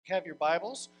have your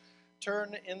Bibles,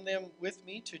 turn in them with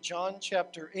me to John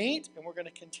chapter 8, and we're going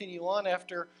to continue on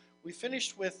after we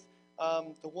finished with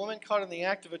the woman caught in the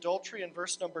act of adultery in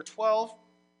verse number 12.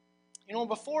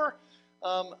 Before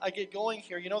I get going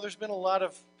here, there's been a lot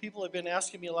of people have been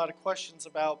asking me a lot of questions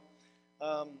about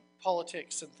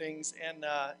politics and things, and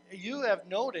you have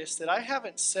noticed that I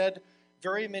haven't said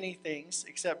very many things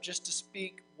except just to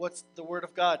speak what the Word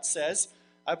of God says.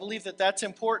 I believe that that's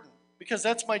important because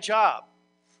that's my job.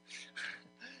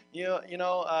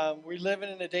 We're living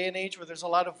in a day and age where there's a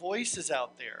lot of voices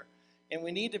out there, and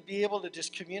we need to be able to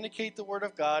just communicate the Word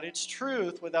of God, its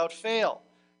truth, without fail,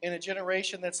 in a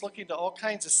generation that's looking to all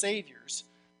kinds of saviors,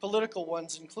 political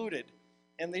ones included,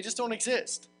 and they just don't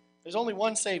exist. There's only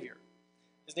one Savior.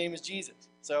 His name is Jesus.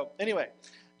 So anyway,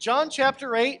 John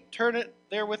chapter 8, turn it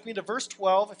there with me to verse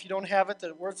 12. If you don't have it,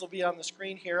 the words will be on the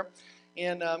screen here.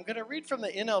 And I'm going to read from the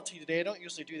NLT today. I don't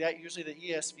usually do that, usually the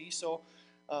ESV,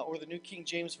 or the New King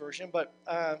James Version. But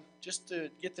just to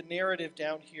get the narrative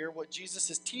down here, what Jesus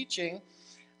is teaching,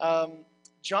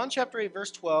 John chapter 8,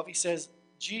 verse 12, he says,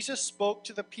 Jesus spoke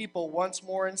to the people once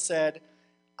more and said,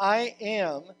 I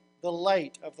am the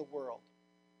light of the world.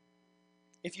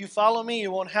 If you follow me,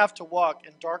 you won't have to walk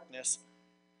in darkness,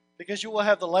 because you will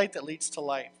have the light that leads to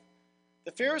life.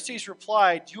 The Pharisees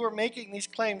replied, you are making these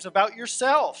claims about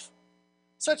yourself.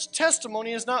 Such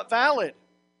testimony is not valid.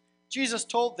 Jesus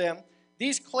told them,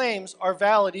 these claims are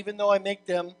valid even though I make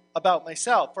them about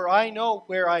myself, for I know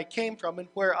where I came from and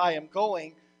where I am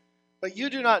going, but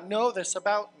you do not know this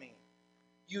about me.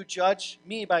 You judge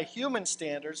me by human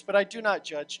standards, but I do not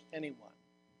judge anyone.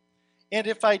 And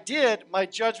if I did, my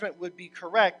judgment would be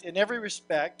correct in every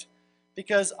respect,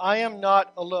 because I am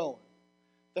not alone.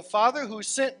 The Father who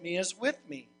sent me is with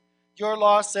me. Your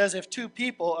law says if two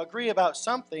people agree about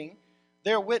something,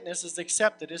 their witness is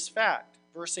accepted as fact.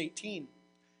 Verse 18.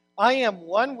 I am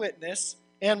one witness,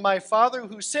 and my Father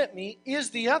who sent me is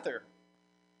the other.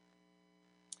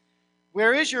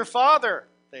 Where is your Father?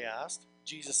 They asked.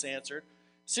 Jesus answered,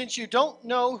 since you don't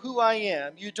know who I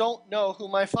am, you don't know who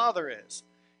my Father is.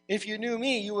 If you knew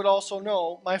me, you would also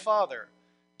know my Father.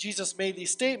 Jesus made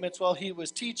these statements while he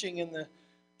was teaching in the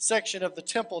section of the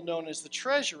temple known as the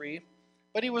treasury,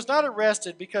 but he was not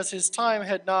arrested because his time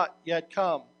had not yet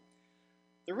come.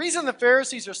 The reason the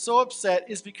Pharisees are so upset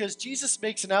is because Jesus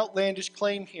makes an outlandish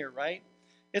claim here, right?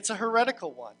 It's a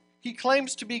heretical one. He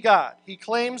claims to be God. He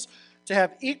claims to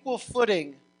have equal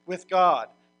footing with God,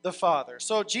 the Father.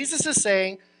 So Jesus is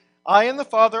saying, I and the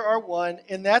Father are one,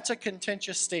 and that's a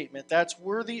contentious statement. That's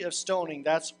worthy of stoning.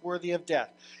 That's worthy of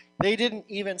death. They didn't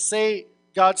even say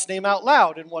God's name out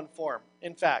loud in one form.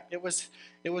 In fact, it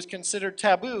was considered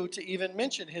taboo to even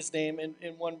mention his name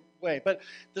in one way. But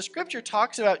the scripture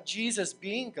talks about Jesus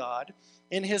being God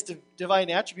in his divine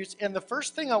attributes. And the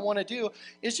first thing I want to do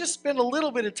is just spend a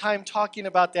little bit of time talking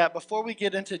about that before we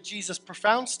get into Jesus'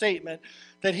 profound statement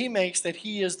that he makes that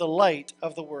he is the light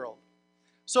of the world.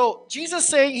 So Jesus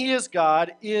saying he is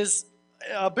God is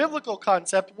a biblical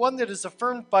concept, one that is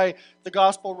affirmed by the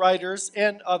gospel writers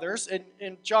and others.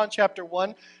 In John chapter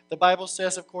 1, the Bible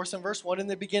says, of course, in verse 1, in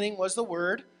the beginning was the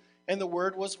Word, and the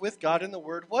Word was with God, and the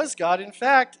Word was God. In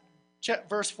fact,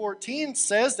 verse 14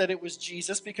 says that it was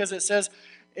Jesus because it says,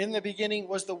 in the beginning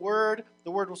was the Word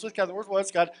was with God, the Word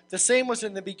was God. The same was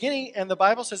in the beginning, and the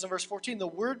Bible says in verse 14, the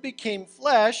Word became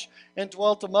flesh and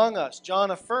dwelt among us.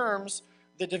 John affirms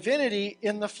the divinity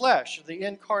in the flesh, the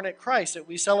incarnate Christ that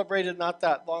we celebrated not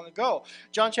that long ago.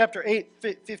 John chapter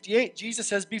 8:58, Jesus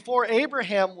says, before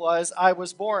Abraham was, I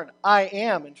was born. I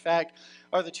am, in fact,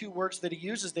 are the two words that he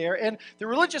uses there. And the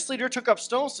religious leader took up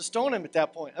stones to stone him at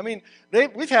that point. I mean,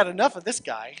 we've had enough of this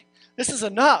guy. This is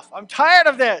enough. I'm tired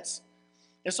of this.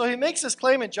 And so he makes this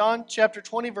claim in John chapter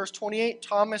 20, verse 28.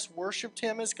 Thomas worshipped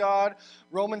him as God.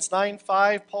 Romans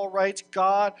 9:5, Paul writes,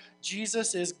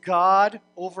 Jesus is God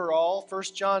over all. 1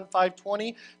 John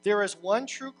 5:20, there is one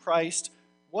true Christ,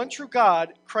 one true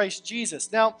God, Christ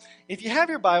Jesus. Now, if you have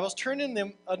your Bibles, turn in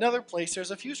them another place.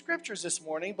 There's a few scriptures this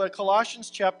morning, but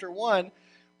Colossians chapter 1,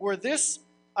 where this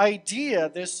idea,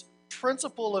 this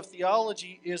principle of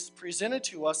theology is presented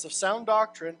to us of sound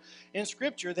doctrine in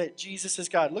Scripture that Jesus is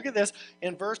God. Look at this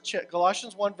in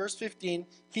Colossians 1, verse 15.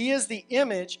 He is the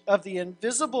image of the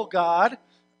invisible God,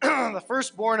 the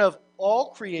firstborn of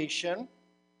all creation.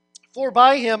 For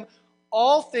by him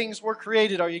all things were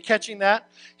created. Are you catching that?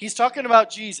 He's talking about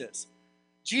Jesus.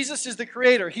 Jesus is the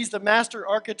creator. He's the master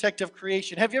architect of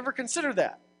creation. Have you ever considered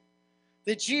that?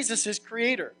 That Jesus is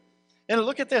creator. And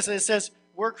look at this. It says,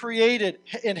 we're created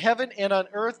in heaven and on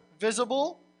earth,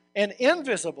 visible and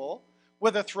invisible,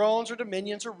 whether thrones or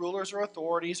dominions or rulers or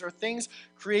authorities or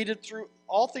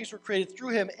all things were created through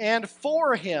him and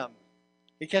for him.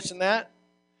 You catching that?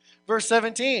 Verse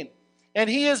 17, and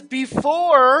he is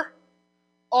before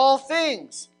all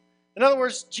things. In other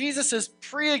words, Jesus is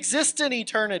pre-existent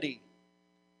eternity.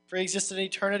 Pre-existent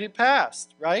eternity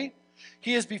past, right?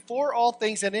 He is before all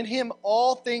things, and in him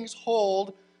all things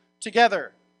hold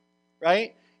together,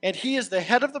 right? And he is the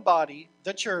head of the body,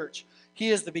 the church. He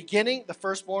is the beginning, the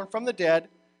firstborn from the dead,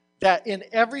 that in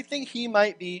everything he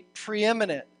might be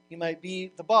preeminent. He might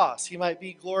be the boss. He might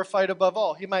be glorified above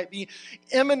all. He might be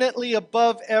eminently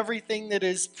above everything that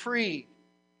is pre.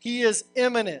 He is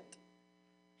immanent.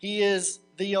 He is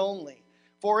the only.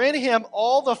 For in him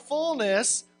all the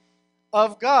fullness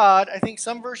of God, I think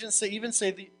some versions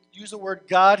use the word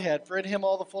Godhead. For in him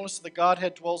all the fullness of the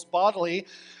Godhead dwells bodily.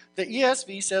 The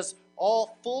ESV says,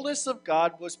 all fullness of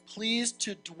God was pleased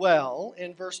to dwell,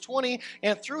 in verse 20,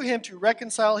 and through him to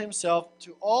reconcile himself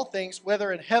to all things,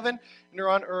 whether in heaven or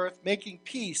on earth, making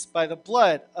peace by the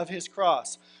blood of his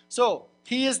cross. So,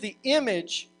 he is the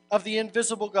image of the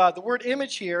invisible God. The word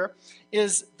image here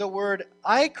is the word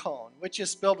icon, which is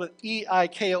spelled with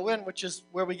E-I-K-O-N, which is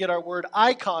where we get our word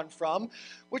icon from,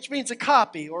 which means a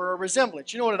copy or a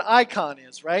resemblance. You know what an icon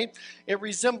is, right? It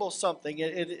resembles something.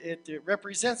 It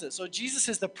represents it. So Jesus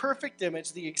is the perfect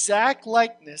image, the exact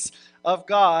likeness of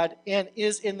God, and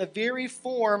is in the very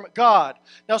form God.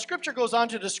 Now, Scripture goes on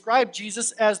to describe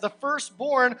Jesus as the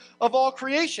firstborn of all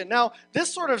creation. Now,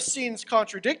 this sort of seems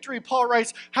contradictory. Paul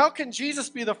writes, how can Jesus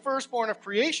be the firstborn of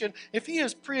creation if he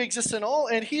is pre-existent all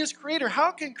and he is creator?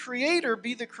 How can creator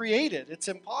be the created? It's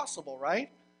impossible,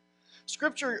 right?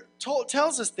 Scripture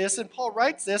tells us this, and Paul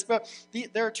writes this, but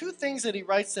there are two things that he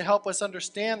writes to help us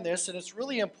understand this, and it's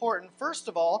really important. First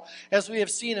of all, as we have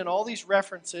seen in all these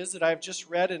references that I've just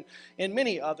read and in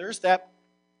many others, that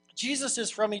Jesus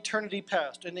is from eternity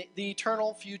past. In the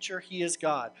eternal future, he is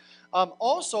God.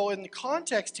 Also, in the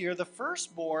context here, the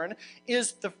firstborn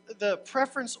is the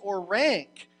preference or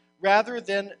rank, rather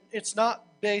than, it's not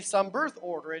based on birth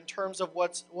order in terms of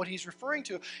what he's referring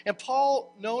to. And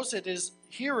Paul knows that his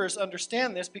hearers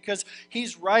understand this because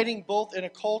he's writing both in a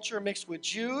culture mixed with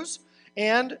Jews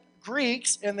and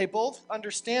Greeks, and they both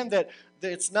understand that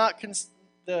it's not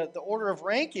the order of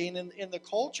ranking in the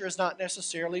culture is not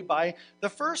necessarily by the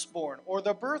firstborn or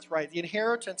the birthright. The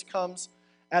inheritance comes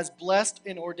as blessed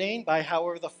and ordained by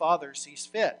however the father sees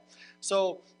fit.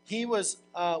 So he was,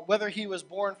 whether he was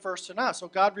born first or not. So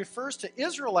God refers to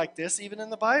Israel like this even in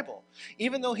the Bible.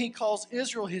 Even though he calls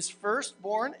Israel his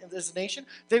firstborn in this nation,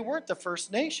 they weren't the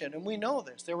first nation, and we know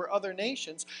this. There were other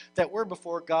nations that were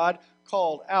before God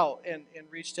called out and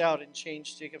reached out and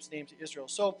changed Jacob's name to Israel.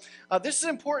 So this is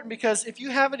important because if you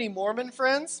have any Mormon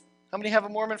friends, how many have a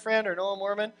Mormon friend or know a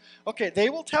Mormon? Okay, they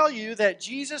will tell you that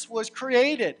Jesus was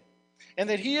created and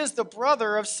that he is the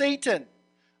brother of Satan.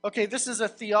 Okay, this is a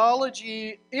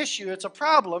theology issue. It's a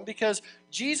problem because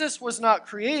Jesus was not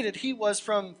created. He was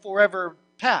from forever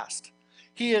past.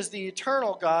 He is the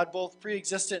eternal God, both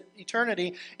pre-existent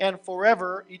eternity and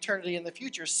forever eternity in the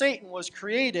future. Satan was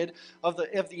created of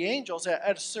the angels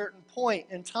at a certain point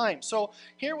in time. So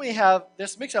here we have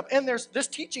this mix-up. And this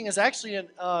teaching is actually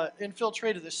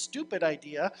infiltrated, this stupid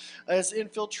idea is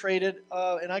infiltrated,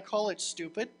 and I call it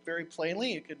stupid, very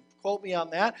plainly. You can quote me on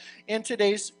that, in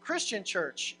today's Christian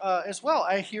church as well.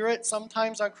 I hear it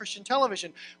sometimes on Christian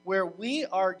television where we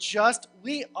are Jesus.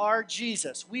 We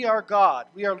are God.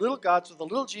 We are little gods with a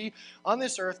little g on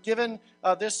this earth given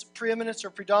this preeminence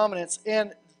or predominance.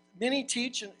 And many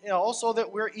teach also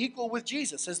that we're equal with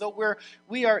Jesus, as though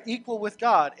we are equal with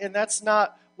God. And that's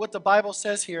not what the Bible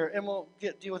says here, and we'll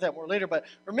deal with that more later. But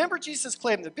remember Jesus'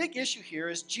 claim. The big issue here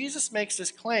is Jesus makes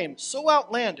this claim so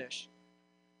outlandish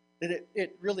that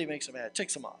it really makes them mad. It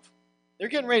ticks them off. They're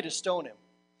getting ready to stone him.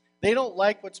 They don't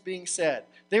like what's being said.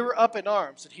 They were up in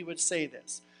arms that he would say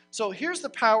this. So here's the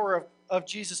power of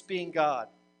Jesus being God.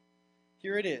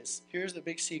 Here it is. Here's the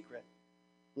big secret.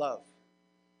 Love.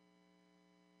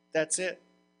 That's it.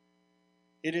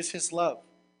 It is his love.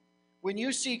 When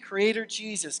you see Creator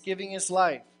Jesus giving his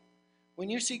life, when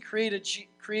you see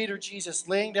Creator Jesus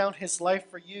laying down his life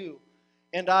for you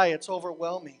and I, it's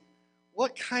overwhelming.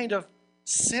 What kind of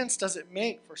sense does it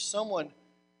make for someone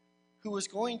who is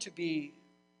going to be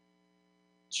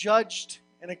judged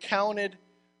and accounted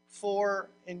for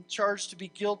and charged to be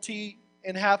guilty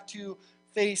and have to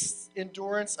face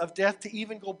endurance of death to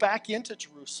even go back into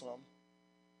Jerusalem?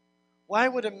 Why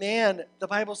would a man, the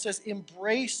Bible says,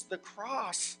 embrace the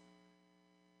cross?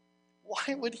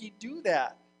 Why would he do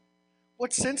that?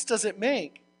 What sense does it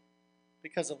make?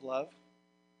 Because of love.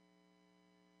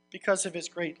 Because of his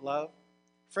great love.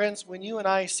 Friends, when you and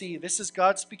I see this is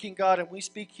God speaking God and we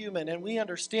speak human, and we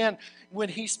understand when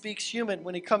he speaks human,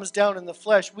 when he comes down in the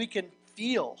flesh, we can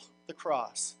feel the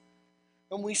cross.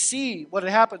 When we see what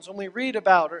happens, when we read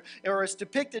about or it's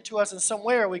depicted to us in some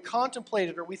way, or we contemplate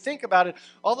it, or we think about it,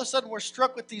 all of a sudden we're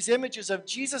struck with these images of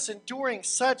Jesus enduring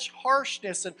such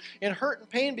harshness and hurt and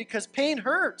pain, because pain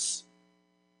hurts.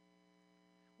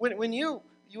 When you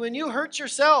hurt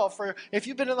yourself, or if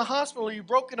you've been in the hospital, or you've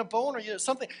broken a bone, or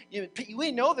something,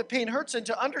 we know that pain hurts, and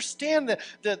to understand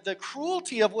the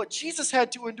cruelty of what Jesus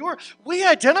had to endure, we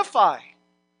identify.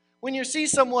 When you see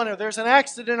someone, or there's an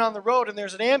accident on the road and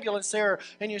there's an ambulance there,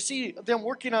 and you see them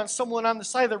working on someone on the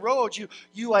side of the road,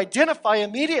 you identify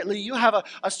immediately. You have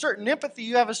a certain empathy,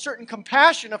 you have a certain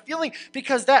compassion, a feeling,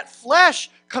 because that flesh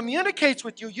communicates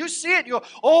with you. You see it, you go,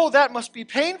 oh, that must be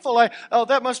painful, oh,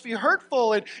 that must be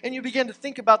hurtful, and you begin to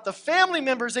think about the family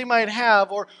members they might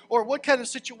have, or what kind of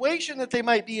situation that they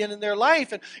might be in their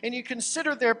life, and you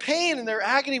consider their pain and their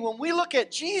agony. When we look at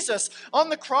Jesus on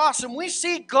the cross and we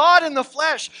see God in the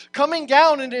flesh coming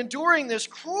down and enduring this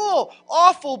cruel,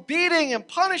 awful beating and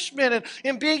punishment,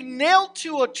 and being nailed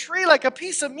to a tree like a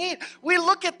piece of meat, we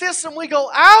look at this and we go,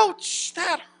 ouch,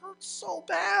 that hurts so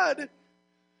bad.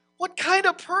 What kind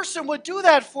of person would do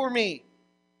that for me?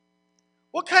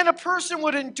 What kind of person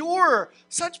would endure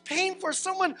such pain for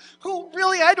someone who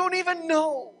really I don't even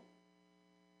know?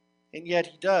 And yet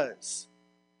he does.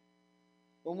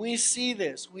 When we see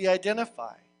this, we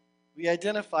identify. We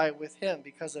identify with him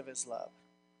because of his love.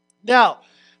 Now,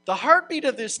 the heartbeat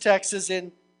of this text is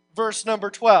in verse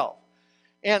number 12.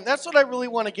 And that's what I really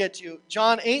want to get to.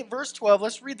 John 8, verse 12.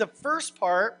 Let's read the first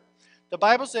part. The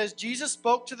Bible says, Jesus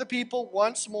spoke to the people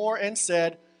once more and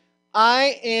said,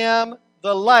 I am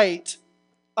the light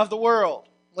of the world.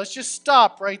 Let's just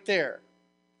stop right there.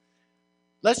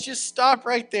 Let's just stop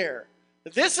right there.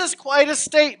 This is quite a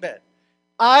statement.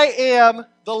 I am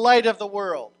the light of the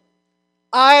world.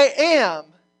 I am,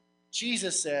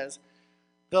 Jesus says,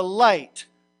 the light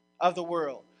of the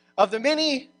world. Of the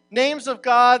many names of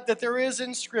God that there is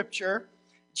in Scripture,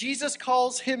 Jesus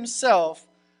calls himself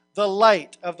the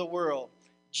light of the world.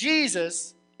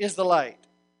 Jesus is the light.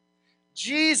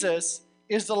 Jesus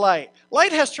is the light.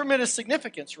 Light has tremendous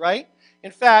significance, right?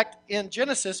 In fact, in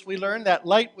Genesis, we learn that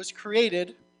light was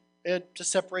created to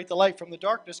separate the light from the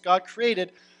darkness. God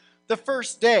created the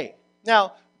first day.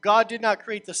 Now, God did not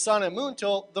create the sun and moon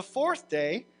till the fourth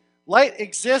day. Light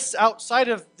exists outside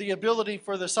of the ability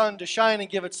for the sun to shine and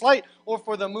give its light, or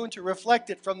for the moon to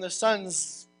reflect it from the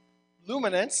sun's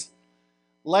luminance.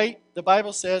 Light, the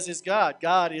Bible says, is God.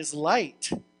 God is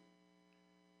light.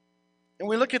 And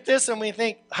we look at this and we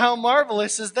think, how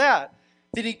marvelous is that?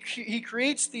 That he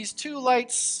creates these two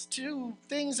lights, two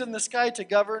things in the sky to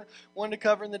govern, one to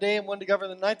govern the day and one to govern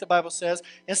the night, the Bible says.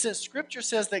 And since Scripture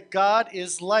says that God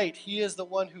is light, he is the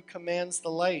one who commands the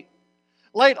light.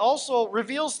 Light also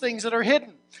reveals things that are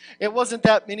hidden. It wasn't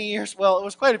that many years, well, it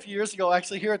was quite a few years ago,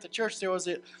 actually, here at the church, there was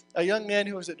a young man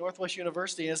who was at Northwest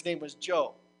University, and his name was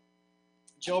Joe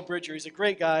Bridger. He's a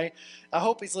great guy. I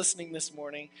hope he's listening this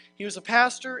morning. He was a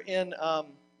pastor in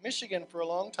Michigan for a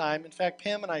long time. In fact,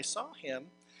 Pam and I saw him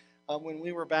when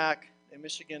we were back in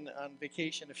Michigan on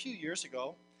vacation a few years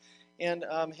ago. And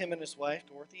him and his wife,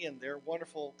 Dorothy, and their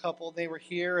wonderful couple, they were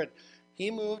here, and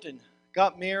he moved and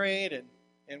got married and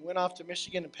went off to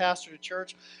Michigan and pastored a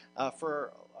church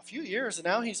for a few years, and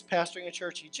now he's pastoring a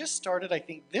church. He just started, I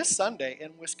think, this Sunday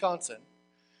in Wisconsin.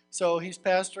 So he's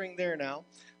pastoring there now.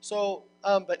 So,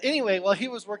 but anyway, while he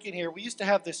was working here, we used to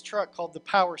have this truck called the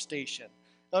Power Station.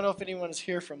 I don't know if anyone is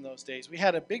here from those days. We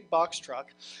had a big box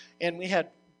truck, and we had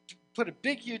put a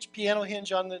big, huge piano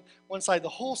hinge on the one side, the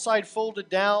whole side folded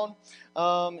down,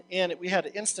 and we had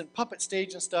an instant puppet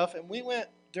stage and stuff, and we went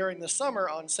during the summer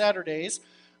on Saturdays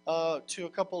to a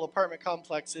couple apartment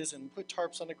complexes and put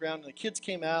tarps on the ground, and the kids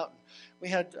came out, and we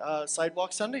had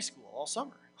sidewalk Sunday school all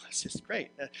summer. It was just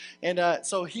great.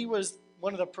 So he was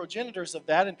one of the progenitors of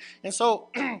that. And so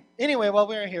anyway, while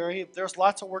we were here, there's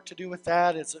lots of work to do with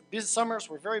that. Summers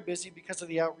were very busy because of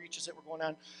the outreaches that were going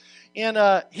on.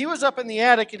 And he was up in the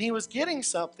attic, and he was getting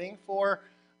something for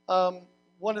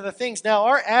one of the things. Now,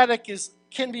 our attic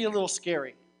can be a little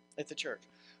scary at the church.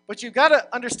 But you've got to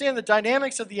understand the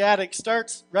dynamics of the attic.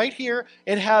 Starts right here.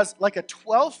 It has like a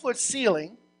 12-foot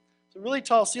ceiling. It's a really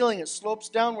tall ceiling. It slopes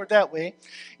downward that way.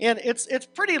 And it's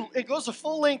pretty, it goes the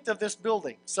full length of this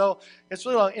building. So it's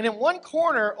really long. And in one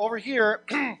corner over here,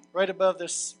 right above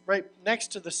this, right next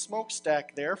to the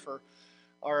smokestack there for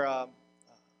our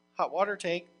hot water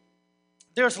tank,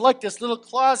 there's like this little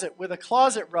closet with a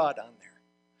closet rod on there.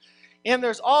 And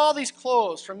there's all these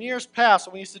clothes from years past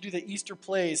when we used to do the Easter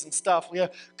plays and stuff. We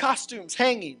have costumes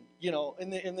hanging,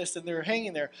 in this, and they're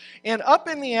hanging there. And up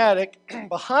in the attic,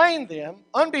 behind them,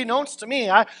 unbeknownst to me,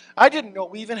 I didn't know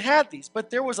we even had these, but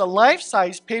there was a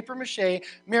life-size papier-mâché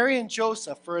Mary and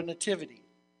Joseph for a nativity.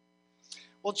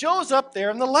 Well, Joe's up there,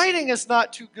 and the lighting is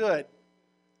not too good.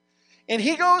 And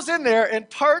he goes in there and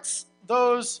parts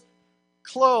those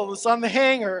clothes on the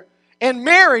hanger, and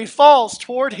Mary falls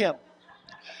toward him.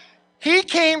 He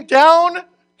came down,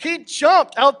 he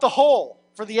jumped out the hole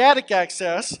for the attic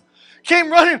access,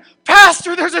 came running,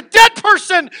 "Pastor, there's a dead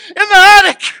person in the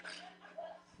attic."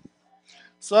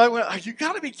 So I went, "You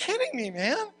got to be kidding me,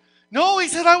 man." "No," he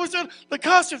said, "I was doing the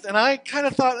costumes." And I kind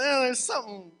of thought, there's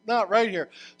something not right here.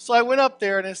 So I went up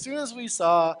there, and as soon as we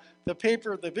saw the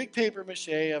big paper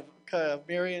mache of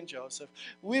Mary and Joseph,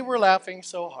 we were laughing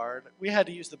so hard. We had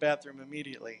to use the bathroom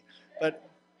immediately. But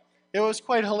it was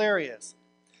quite hilarious.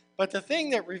 But the thing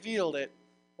that revealed it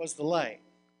was the light.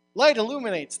 Light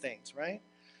illuminates things, right?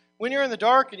 When you're in the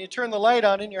dark and you turn the light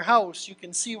on in your house, you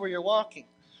can see where you're walking.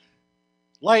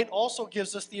 Light also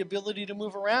gives us the ability to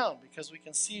move around because we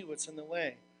can see what's in the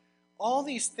way. All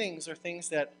these things are things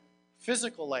that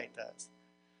physical light does.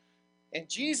 And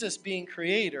Jesus, being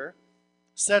creator,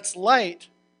 sets light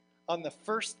on the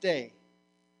first day.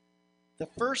 The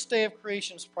first day of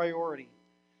creation's priority.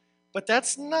 But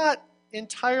that's not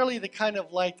entirely the kind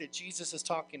of light that Jesus is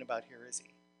talking about here, is he?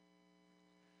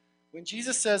 When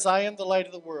Jesus says, "I am the light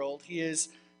of the world," he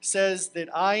says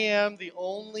that I am the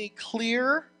only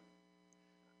clear,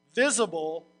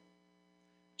 visible,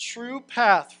 true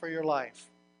path for your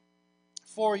life.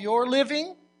 For your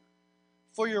living,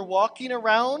 for your walking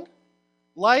around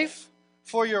life,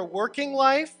 for your working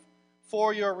life,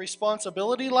 for your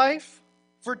responsibility life,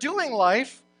 for doing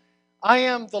life, I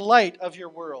am the light of your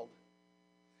world.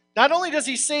 Not only does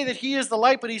he say that he is the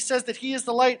light, but he says that he is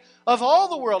the light of all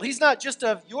the world. He's not just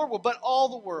of your world, but all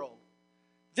the world.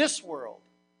 This world.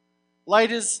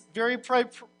 Light is very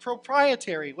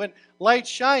proprietary. When light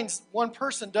shines, one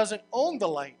person doesn't own the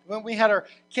light. When we had our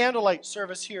candlelight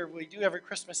service here, we do every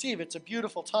Christmas Eve. It's a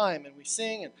beautiful time, and we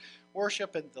sing and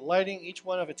worship, and the lighting, each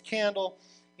one of its candle,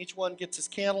 each one gets his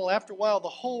candle. After a while, the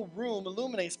whole room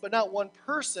illuminates, but not one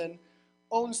person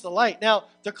owns the light. Now,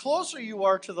 the closer you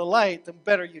are to the light, the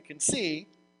better you can see.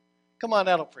 Come on,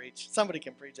 that'll preach. Somebody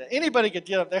can preach that. Anybody could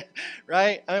get up there,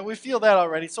 right? I mean, we feel that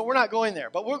already, so we're not going there.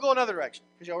 But we'll go another direction,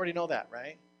 because you already know that,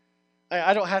 right?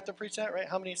 I don't have to preach that, right?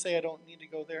 How many say I don't need to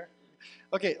go there?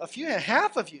 Okay,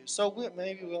 half of you. So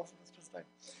maybe we'll.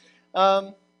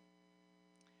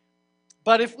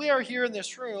 But if we are here in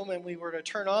this room and we were to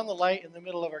turn on the light in the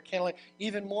middle of our candlelight,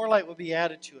 even more light would be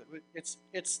added to it.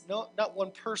 It's not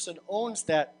one person owns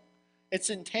that.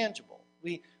 It's intangible.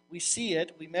 We see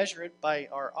it, we measure it by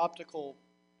our optical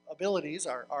abilities,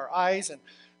 our eyes, and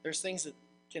there's things that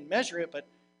can measure it. But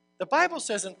the Bible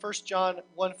says in 1 John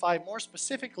 1:5 more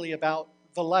specifically about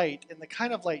the light and the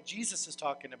kind of light Jesus is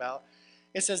talking about.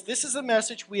 It says, "This is a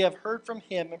message we have heard from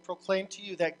him and proclaimed to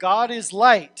you, that God is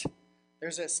light."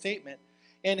 There's that statement.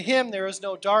 "In him there is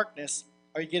no darkness."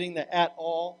 Are you getting the "at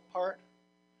all" part?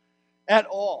 At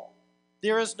all.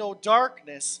 There is no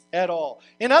darkness at all.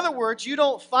 In other words, you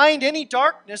don't find any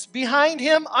darkness behind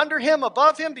him, under him,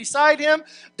 above him, beside him,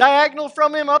 diagonal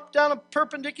from him, up, down a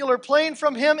perpendicular plane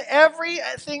from him.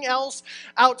 Everything else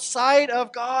outside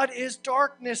of God is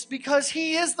darkness because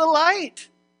he is the light.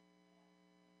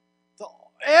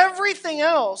 Everything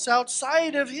else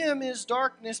outside of him is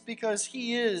darkness because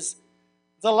he is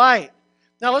the light.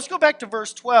 Now let's go back to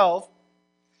verse 12.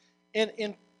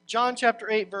 In John chapter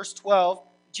 8, verse 12,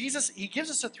 Jesus, he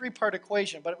gives us a three-part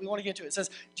equation, but we want to get into it. It says,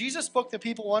 Jesus spoke to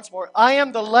people once more, "I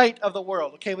am the light of the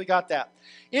world." Okay, we got that.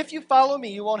 "If you follow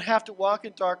me, you won't have to walk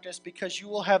in darkness because you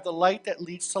will have the light that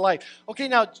leads to life." Okay,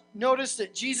 now notice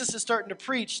that Jesus is starting to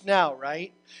preach now,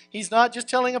 right? He's not just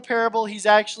telling a parable, he's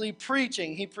actually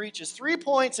preaching. He preaches 3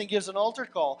 points and gives an altar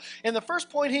call. And the first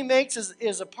point he makes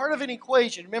is a part of an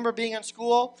equation. Remember being in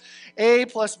school? A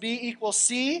plus B equals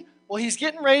C. Well, he's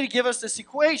getting ready to give us this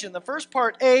equation. The first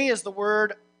part, A, is the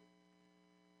word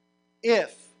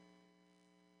if.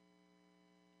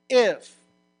 If.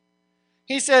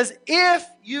 He says, "If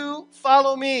you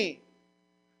follow me."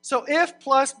 So if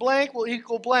plus blank will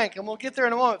equal blank, and we'll get there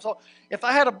in a moment. So if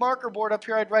I had a marker board up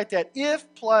here, I'd write that.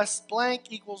 If plus blank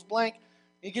equals blank.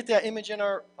 You get that image in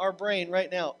our brain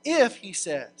right now. If, he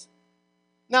says.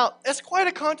 Now, that's quite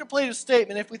a contemplative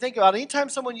statement if we think about it. Anytime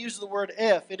someone uses the word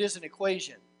if, it is an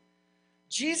equation.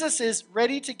 Jesus is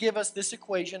ready to give us this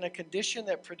equation, a condition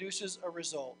that produces a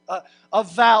result, a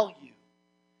value.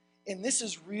 And this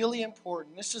is really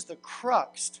important. This is the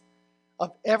crux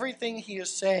of everything he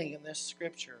is saying in this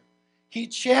scripture. He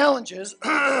challenges,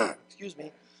 excuse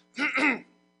me,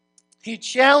 He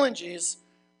challenges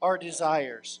our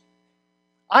desires.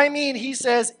 I mean, he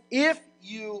says, if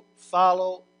you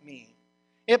follow me.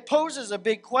 It poses a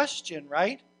big question,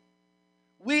 right?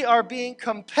 We are being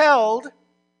compelled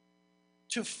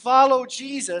to follow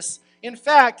Jesus. In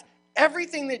fact,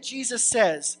 everything that Jesus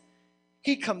says,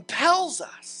 he compels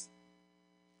us.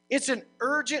 It's an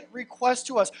urgent request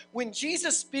to us. When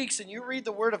Jesus speaks and you read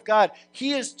the Word of God,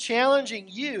 he is challenging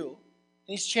you,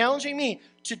 and he's challenging me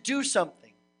to do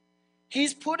something.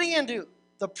 He's putting into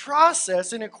the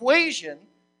process an equation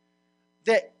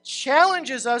that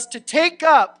challenges us to take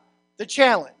up the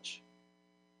challenge.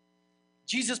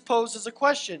 Jesus poses a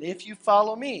question, if you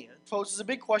follow me. It poses a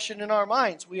big question in our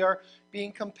minds. We are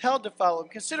being compelled to follow him.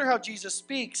 Consider how Jesus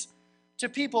speaks to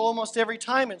people almost every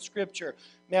time in Scripture.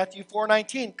 Matthew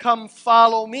 4:19, come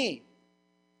follow me.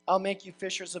 I'll make you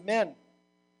fishers of men.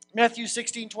 Matthew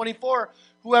 16:24,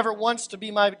 whoever wants to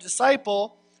be my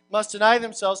disciple must deny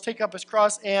themselves, take up his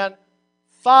cross, and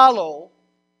follow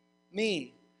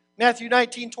me. Matthew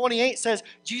 19:28 says,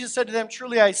 Jesus said to them,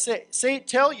 truly I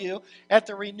tell you, at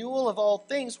the renewal of all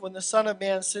things, when the Son of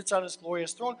Man sits on his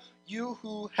glorious throne, you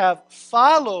who have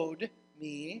followed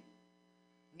me,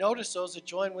 notice those that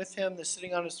join with him, the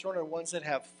sitting on his throne, are ones that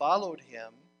have followed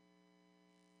him,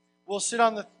 will sit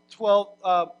on the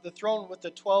throne with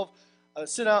the 12,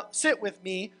 sit with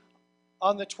me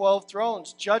on the 12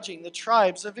 thrones, judging the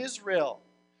tribes of Israel.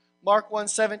 Mark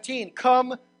 1:17,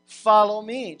 come follow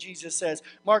me, Jesus says.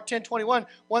 Mark 10:21,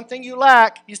 one thing you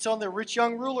lack, he's telling the rich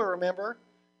young ruler, remember,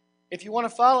 if you want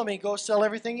to follow me, go sell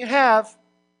everything you have,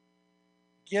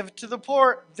 give to the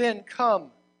poor, then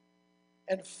come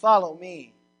and follow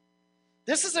me.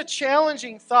 This is a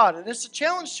challenging thought, and it's a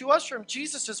challenge to us from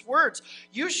Jesus' words.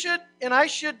 You should, and I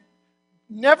should,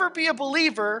 never be a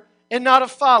believer and not a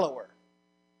follower.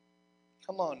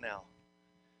 Come on now.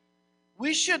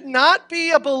 We should not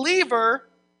be a believer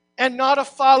and not a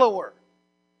follower.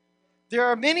 There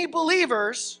are many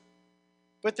believers,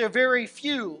 but there are very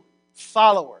few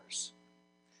followers.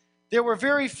 There were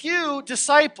very few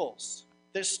disciples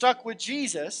that stuck with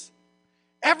Jesus.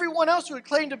 Everyone else who had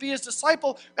claimed to be his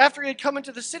disciple after he had come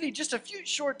into the city just a few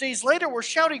short days later were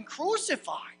shouting,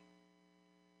 crucify.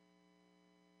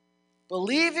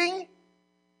 Believing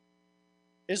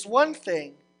is one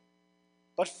thing,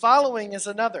 but following is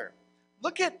another.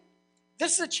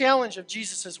 This is a challenge of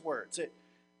Jesus' words,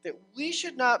 that we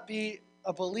should not be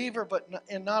a believer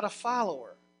and not a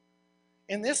follower.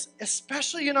 And this,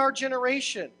 especially in our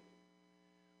generation,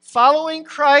 following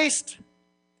Christ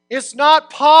is not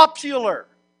popular.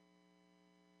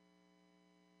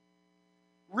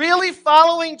 Really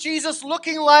following Jesus,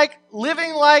 looking like,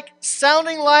 living like,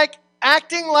 sounding like,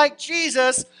 acting like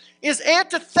Jesus is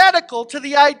antithetical to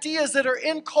the ideas that are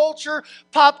in culture,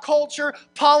 pop culture,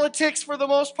 politics for the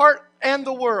most part, and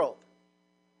the world.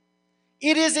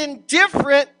 It is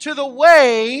indifferent to the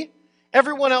way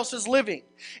everyone else is living.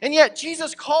 And yet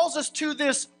Jesus calls us to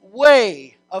this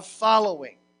way of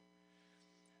following.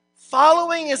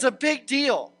 Following is a big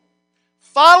deal.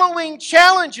 Following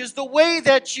challenges the way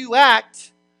that you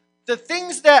act, the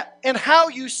things that and how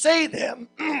you say them,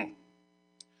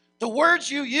 the words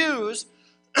you use.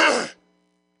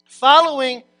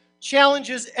 Following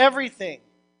challenges everything.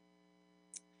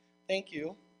 Thank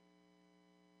you.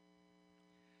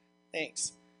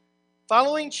 Thanks.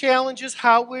 Following challenges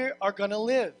how we are going to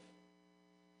live,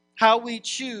 how we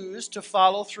choose to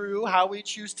follow through, how we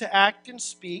choose to act and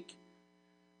speak,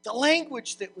 the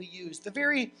language that we use, the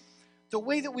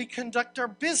way that we conduct our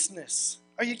business.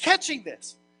 Are you catching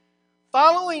this?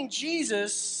 Following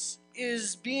Jesus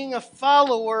is being a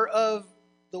follower of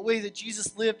the way that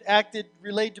Jesus lived, acted,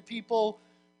 related to people.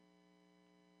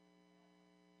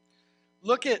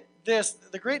 Look at this.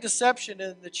 The great deception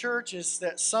in the church is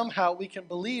that somehow we can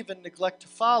believe and neglect to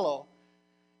follow.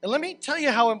 And let me tell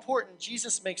you how important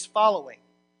Jesus makes following.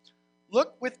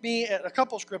 Look with me at a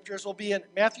couple scriptures. We'll be in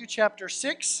Matthew chapter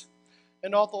 6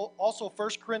 and also 1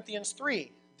 Corinthians 3.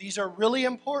 These are really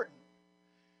important.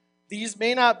 These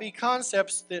may not be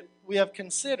concepts that we have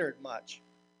considered much.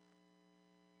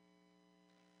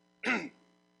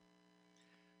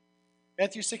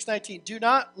 Matthew 6:19, do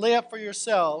not lay up for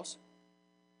yourselves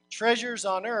treasures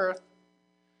on earth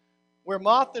where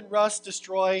moth and rust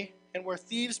destroy and where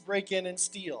thieves break in and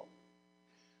steal.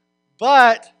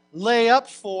 But lay up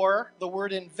for, the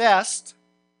word invest,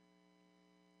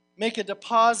 make a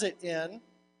deposit in,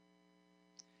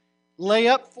 lay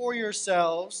up for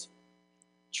yourselves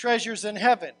treasures in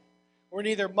heaven where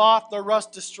neither moth nor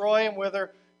rust destroy and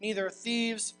where neither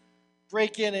thieves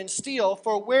break in and steal.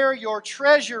 For where your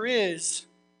treasure is,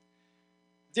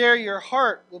 there your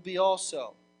heart will be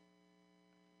also.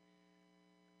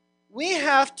 we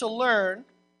have to learn,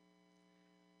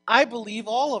 I believe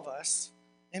all of us,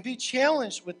 and be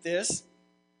challenged with this,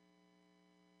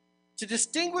 to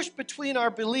distinguish between our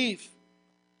belief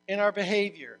and our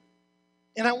behavior.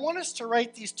 And I want us to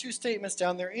write these two statements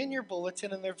down. They're in your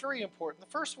bulletin, and they're very important.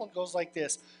 The first one goes like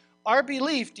this: our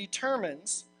belief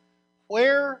determines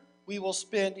where we will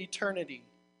spend eternity.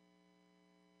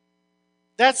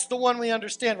 That's the one we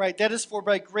understand, right? That is, for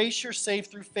by grace you're saved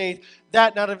through faith,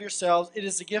 that not of yourselves. It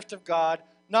is a gift of God,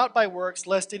 not by works,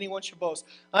 lest anyone should boast.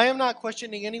 I am not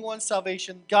questioning anyone's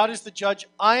salvation. God is the judge.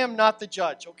 I am not the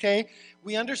judge, okay?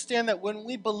 We understand that when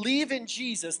we believe in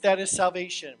Jesus, that is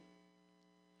salvation.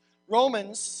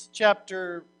 Romans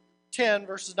chapter 10,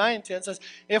 verses 9 and 10 says,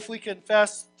 if we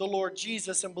confess the Lord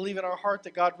Jesus and believe in our heart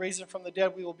that God raised him from the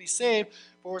dead, we will be saved.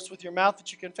 For it's with your mouth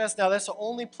that you confess. Now, that's the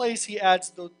only place he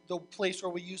adds the place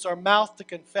where we use our mouth to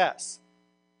confess.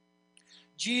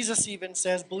 Jesus even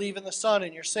says, believe in the Son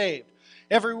and you're saved.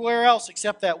 Everywhere else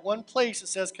except that one place it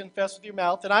says confess with your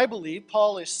mouth. And I believe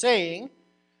Paul is saying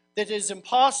that it is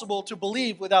impossible to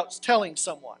believe without telling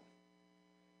someone.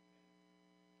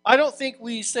 I don't think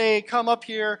we say, come up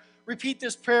here, repeat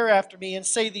this prayer after me, and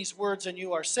say these words and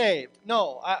you are saved.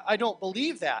 No, I don't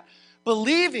believe that.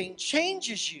 Believing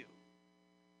changes you.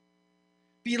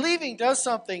 Believing does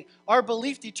something. Our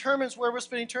belief determines where we're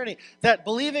spending eternity. That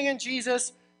believing in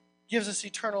Jesus gives us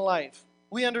eternal life.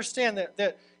 We understand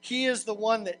that he is the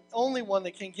one, that only one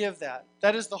that can give that.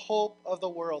 That is the hope of the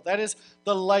world. That is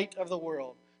the light of the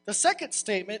world. The second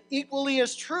statement, equally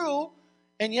as true,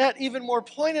 and yet even more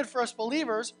pointed for us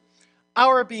believers,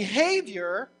 our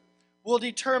behavior will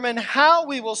determine how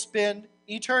we will spend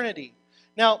eternity.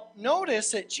 Now,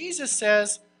 notice that Jesus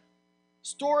says,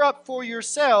 store up for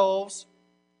yourselves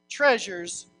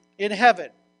treasures in heaven.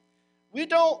 We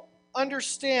don't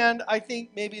understand, I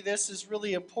think maybe this is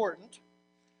really important,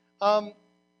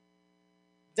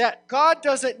 that God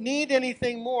doesn't need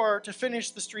anything more to finish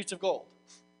the streets of gold.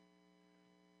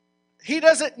 He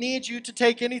doesn't need you to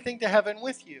take anything to heaven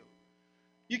with you.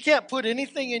 You can't put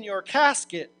anything in your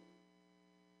casket.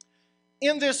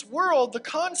 In this world, the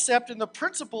concept and the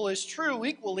principle is true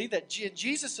equally, that in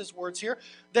Jesus' words here,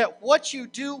 that what you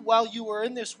do while you are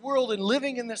in this world and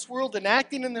living in this world and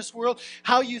acting in this world,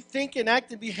 how you think and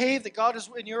act and behave, that God is,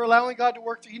 and you're allowing God to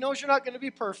work through. He knows you're not going to be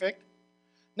perfect.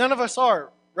 None of us are,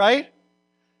 right?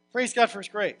 Praise God for his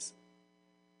grace.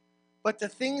 But the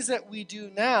things that we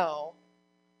do now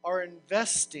are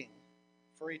investing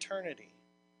for eternity.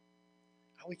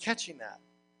 Are we catching that?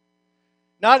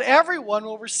 Not everyone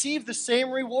will receive the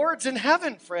same rewards in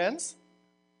heaven, friends.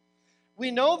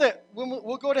 We know that when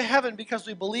we'll go to heaven because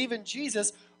we believe in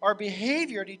Jesus, our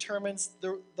behavior determines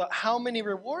how many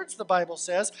rewards the Bible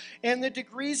says, and the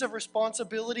degrees of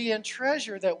responsibility and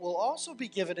treasure that will also be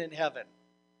given in heaven.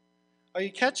 Are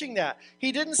you catching that?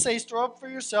 He didn't say, store up for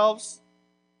yourselves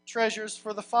treasures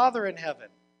for the Father in heaven.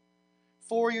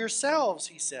 For yourselves,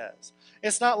 he says.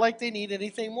 It's not like they need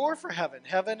anything more for heaven.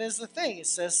 Heaven is the thing. It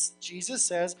says, Jesus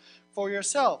says, for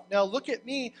yourself. Now look at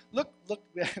me. Look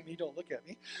at me. Don't look at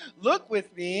me. Look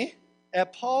with me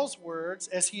at Paul's words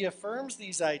as he affirms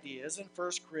these ideas in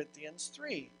 1 Corinthians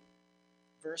 3,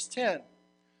 verse 10.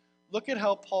 Look at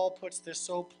how Paul puts this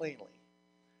so plainly.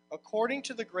 According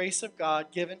to the grace of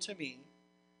God given to me,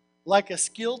 like a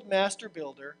skilled master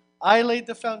builder, I laid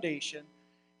the foundation,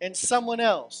 and someone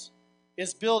else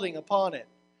is building upon it.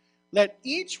 Let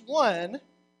each one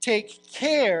take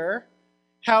care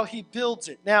how he builds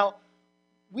it. Now,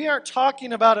 we aren't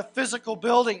talking about a physical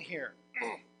building here,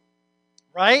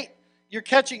 right? You're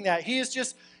catching that.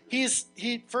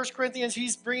 1 Corinthians,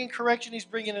 he's bringing correction, he's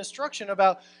bringing instruction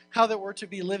about how that we're to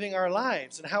be living our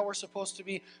lives and how we're supposed to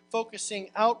be focusing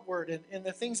outward and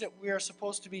the things that we are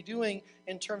supposed to be doing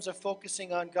in terms of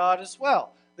focusing on God as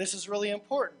well. This is really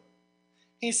important.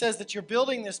 He says that you're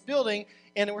building this building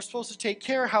and we're supposed to take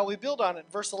care how we build on it.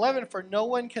 Verse 11, for no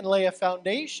one can lay a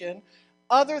foundation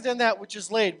other than that which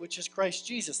is laid, which is Christ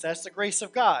Jesus. That's the grace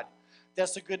of God.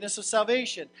 That's the goodness of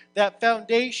salvation. That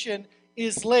foundation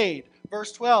is laid.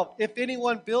 Verse 12, if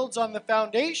anyone builds on the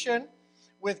foundation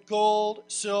with gold,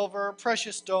 silver,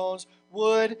 precious stones,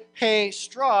 wood, hay,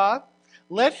 straw,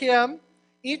 let him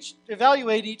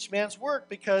evaluate each man's work,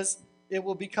 because it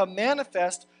will become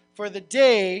manifest, for the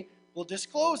day will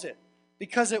disclose it,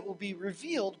 because it will be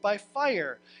revealed by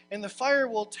fire, and the fire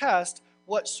will test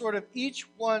what sort of each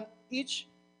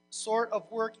sort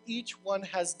of work each one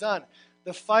has done.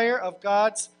 The fire of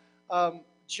God's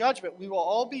judgment. We will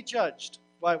all be judged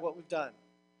by what we've done.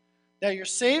 Now, you're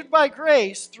saved by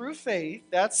grace through faith.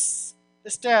 That's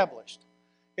established.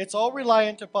 It's all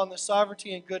reliant upon the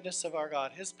sovereignty and goodness of our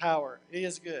God, his power. He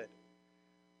is good.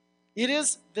 It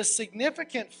is the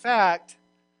significant fact,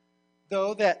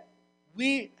 though, that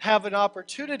we have an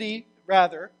opportunity,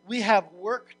 rather, we have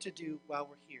work to do while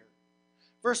we're here.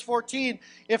 Verse 14,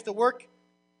 if the work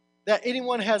that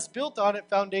anyone has built on it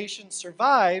foundation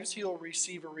survives, he'll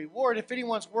receive a reward. If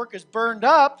anyone's work is burned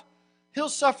up, he'll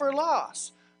suffer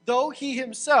loss, though he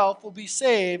himself will be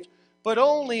saved, but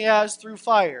only as through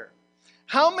fire.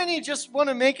 How many just want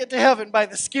to make it to heaven by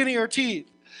the skin of your teeth?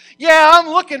 Yeah, I'm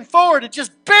looking forward to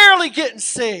just barely getting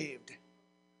saved.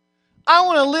 I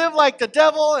want to live like the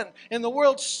devil and in the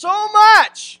world so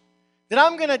much that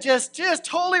I'm going to just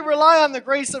totally rely on the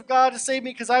grace of God to save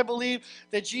me because I believe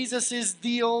that Jesus is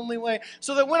the only way.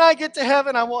 So that when I get to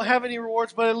heaven, I won't have any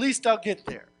rewards, but at least I'll get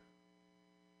there.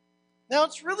 Now,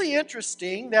 it's really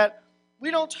interesting that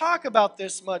we don't talk about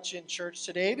this much in church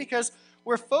today because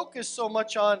we're focused so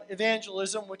much on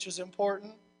evangelism, which is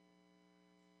important.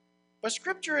 But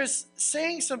Scripture is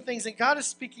saying some things, and God is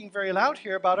speaking very loud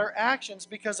here about our actions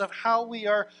because of how we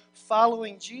are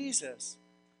following Jesus.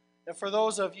 And for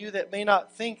those of you that may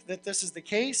not think that this is the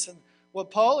case, and what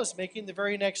Paul is making the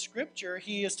very next scripture,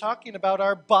 he is talking about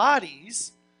our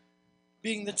bodies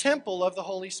being the temple of the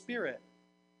Holy Spirit.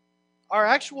 Our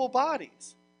actual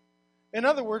bodies. In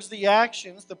other words, the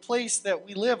actions, the place that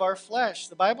we live, our flesh.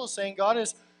 The Bible is saying, God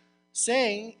is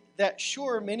saying that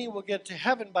sure, many will get to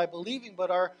heaven by believing, but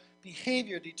our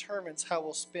behavior determines how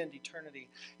we'll spend eternity.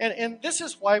 And this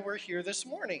is why we're here this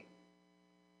morning.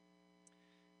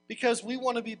 Because we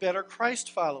want to be better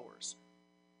Christ followers.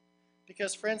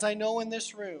 Because, friends, I know in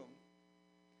this room,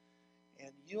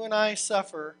 and you and I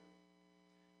suffer,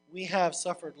 we have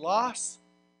suffered loss,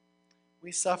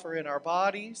 we suffer in our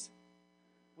bodies,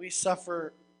 we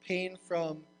suffer pain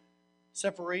from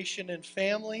separation in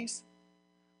families,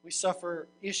 we suffer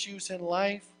issues in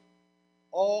life,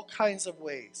 all kinds of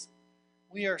ways.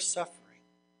 We are suffering,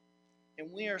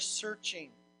 and we are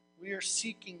searching, we are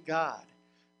seeking God.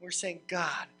 We're saying,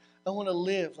 God, I want to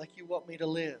live like you want me to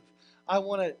live. I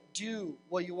want to do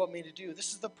what you want me to do.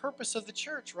 This is the purpose of the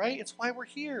church, right? It's why we're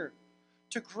here.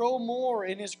 To grow more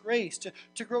in His grace,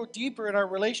 to grow deeper in our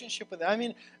relationship with Him. I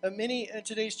mean, many in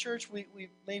today's church, we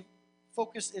may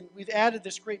focus, and we've added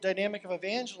this great dynamic of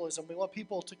evangelism. We want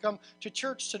people to come to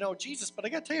church to know Jesus. But I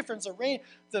got to tell you, friends,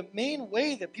 the main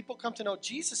way that people come to know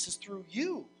Jesus is through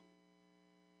you.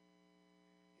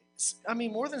 I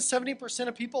mean, more than 70%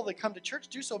 of people that come to church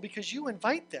do so because you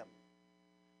invite them.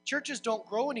 Churches don't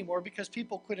grow anymore because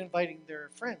people quit inviting their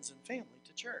friends and family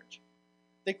to church.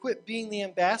 They quit being the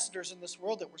ambassadors in this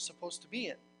world that we're supposed to be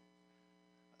in.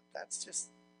 That's just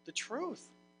the truth.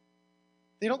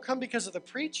 They don't come because of the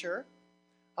preacher.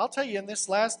 I'll tell you, in this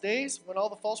last days, when all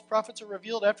the false prophets are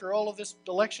revealed after all of this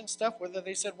election stuff, whether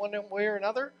they said one way or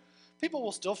another, people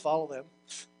will still follow them.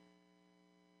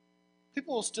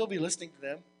 People will still be listening to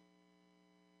them.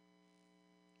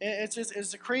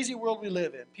 It's a crazy world we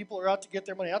live in. People are out to get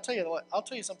their money. I'll tell you what. I'll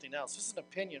tell you something else. This is an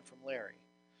opinion from Larry.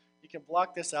 You can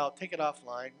block this out, take it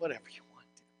offline, whatever you want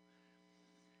to.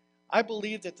 I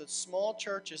believe that the small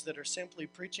churches that are simply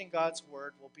preaching God's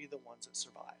word will be the ones that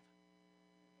survive.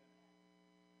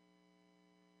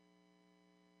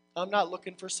 I'm not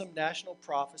looking for some national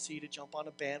prophecy to jump on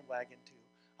a bandwagon to.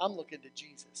 I'm looking to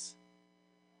Jesus.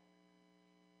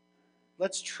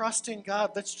 Let's trust in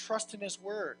God. Let's trust in His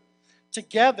word.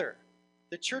 Together.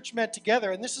 The church met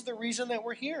together, and this is the reason that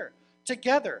we're here.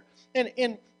 Together. And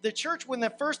in the church, when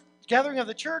the first gathering of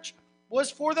the church was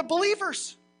for the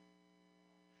believers.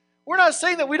 We're not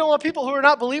saying that we don't want people who are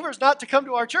not believers not to come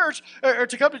to our church or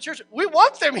to come to church. We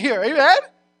want them here, amen?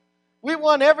 We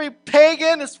want every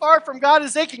pagan as far from God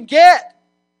as they can get.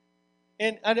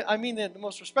 And I mean that in the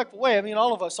most respectful way. I mean,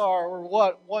 all of us are, or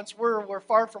what, once we're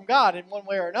far from God in one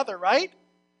way or another, right?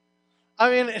 I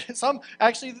mean, some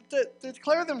actually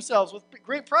declare themselves with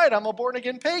great pride, I'm a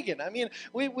born-again pagan. I mean,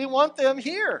 we want them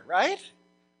here, right?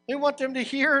 We want them to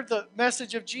hear the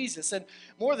message of Jesus. And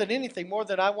more than anything, more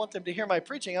than I want them to hear my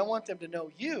preaching, I want them to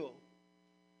know you.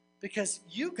 Because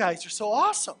you guys are so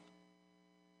awesome.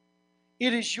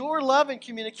 It is your love and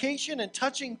communication and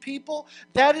touching people.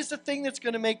 That is the thing that's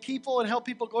going to make people and help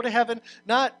people go to heaven,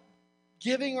 not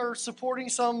giving or supporting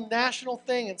some national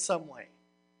thing in some way.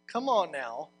 Come on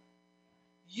now.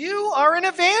 You are an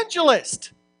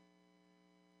evangelist.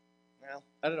 Well,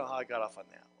 I don't know how I got off on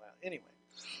that. Well,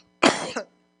 anyway.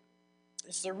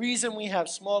 It's the reason we have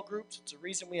small groups. It's the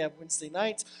reason we have Wednesday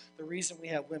nights. The reason we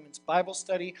have women's Bible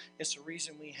study. It's the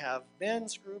reason we have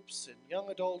men's groups and young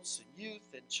adults and youth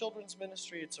and children's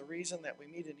ministry. It's a reason that we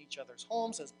meet in each other's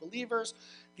homes as believers.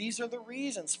 These are the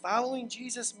reasons. Following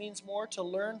Jesus means more to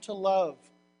learn to love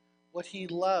what he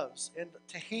loves and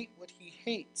to hate what he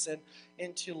hates,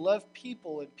 and to love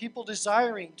people and people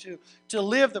desiring to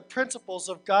live the principles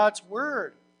of God's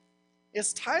word.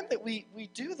 It's time that we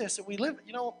do this and we live.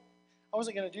 I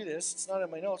wasn't going to do this. It's not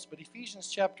in my notes, but Ephesians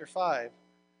chapter 5.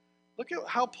 Look at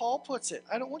how Paul puts it.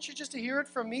 I don't want you just to hear it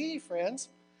from me, friends.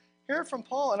 Hear it from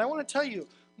Paul. And I want to tell you,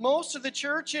 most of the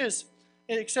churches,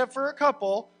 except for a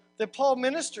couple that Paul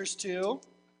ministers to,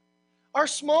 are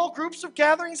small groups of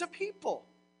gatherings of people.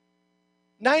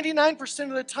 99%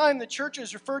 of the time, the church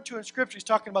is referred to in Scripture. He's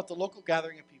talking about the local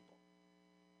gathering of people.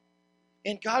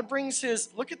 And God brings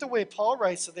look at the way Paul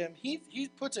writes to them. He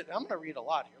puts it, I'm going to read a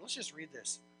lot here. Let's just read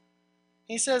this.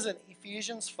 He says in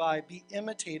Ephesians 5, be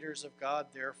imitators of God,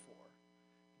 therefore,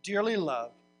 dearly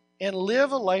loved, and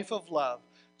live a life of love,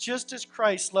 just as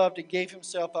Christ loved and gave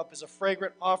himself up as a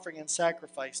fragrant offering and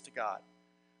sacrifice to God.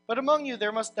 But among you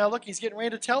there must, now look, he's getting ready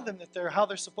to tell them that how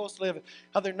they're supposed to live,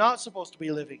 how they're not supposed to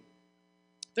be living.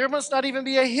 There must not even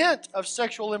be a hint of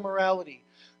sexual immorality,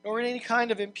 nor any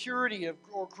kind of impurity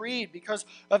or greed, because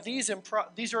of these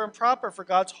are improper for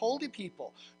God's holy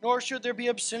people. Nor should there be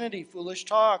obscenity, foolish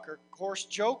talk, or coarse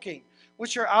joking,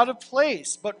 which are out of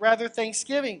place, but rather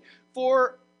thanksgiving.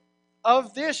 For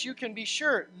of this you can be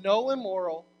sure, no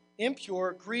immoral,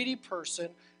 impure, greedy person,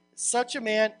 such a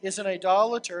man is an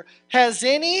idolater, has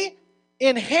any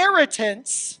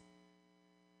inheritance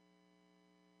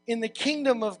in the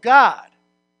kingdom of God.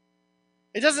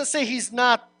 It doesn't say he's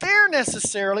not there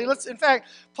necessarily. In fact,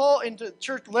 Paul, in the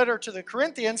church letter to the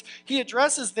Corinthians, he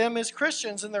addresses them as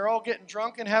Christians, and they're all getting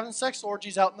drunk and having sex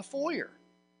orgies out in the foyer.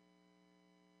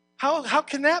 How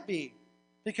can that be?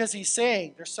 Because he's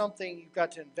saying there's something you've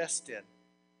got to invest in.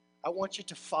 I want you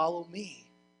to follow me,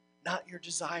 not your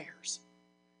desires.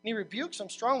 And he rebukes them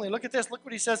strongly. Look at this. Look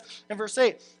what he says in verse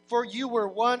 8. For you were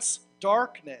once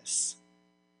darkness.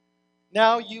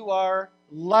 Now you are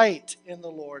light in the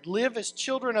Lord. Live as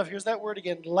children of, here's that word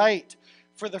again, light.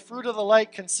 For the fruit of the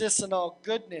light consists in all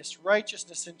goodness,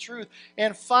 righteousness, and truth.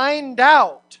 And find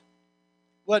out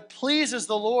what pleases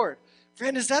the Lord.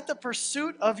 Friend, is that the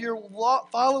pursuit of your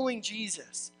following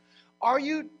Jesus? Are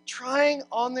you trying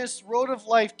on this road of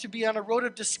life to be on a road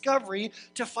of discovery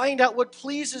to find out what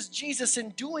pleases Jesus in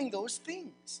doing those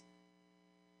things?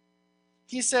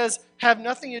 He says, have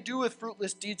nothing to do with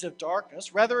fruitless deeds of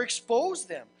darkness. Rather, expose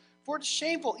them. For it is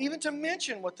shameful even to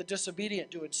mention what the disobedient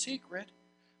do in secret.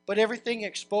 But everything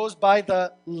exposed by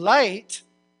the light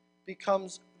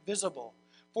becomes visible.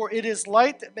 For it is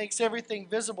light that makes everything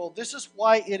visible. This is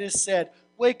why it is said,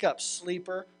 wake up,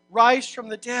 sleeper, rise from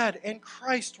the dead, and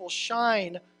Christ will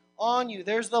shine on you.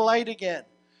 There's the light again.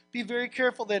 Be very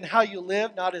careful then how you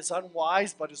live, not as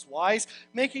unwise, but as wise,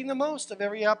 making the most of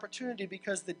every opportunity,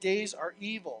 because the days are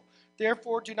evil.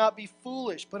 Therefore, do not be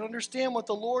foolish, but understand what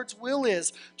the Lord's will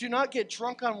is. Do not get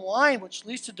drunk on wine, which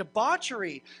leads to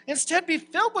debauchery. Instead, be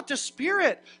filled with the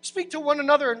Spirit. Speak to one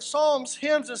another in psalms,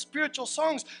 hymns, and spiritual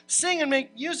songs. Sing and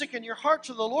make music in your heart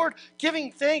to the Lord,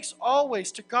 giving thanks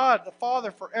always to God the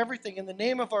Father for everything. In the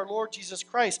name of our Lord Jesus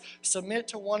Christ, submit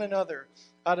to one another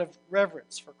out of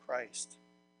reverence for Christ.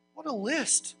 What a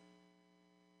list.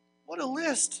 What a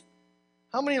list.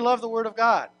 How many love the Word of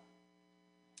God?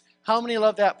 How many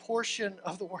love that portion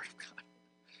of the Word of God?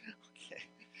 Okay.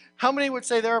 How many would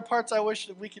say there are parts I wish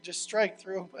that we could just strike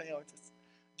through? Just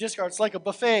discard. It's like a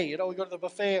buffet. We go to the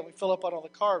buffet and we fill up on all the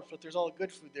carbs, but there's all the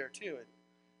good food there too. And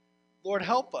Lord,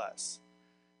 help us.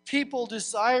 People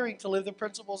desiring to live the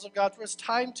principles of God. It's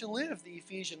time to live the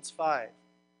Ephesians 5.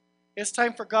 It's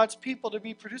time for God's people to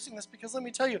be producing this, because let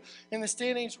me tell you, in this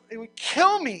day and age, it would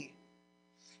kill me.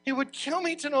 It would kill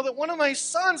me to know that one of my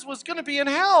sons was going to be in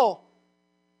hell.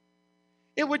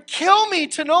 It would kill me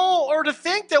to know or to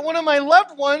think that one of my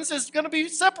loved ones is going to be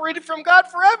separated from God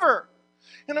forever.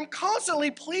 And I'm constantly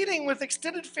pleading with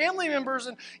extended family members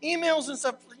and emails and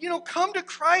stuff, come to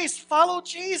Christ, follow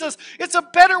Jesus. It's a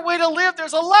better way to live.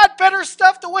 There's a lot better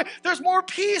stuff to wait. There's more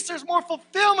peace. There's more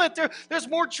fulfillment. There's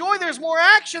more joy. There's more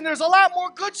action. There's a lot more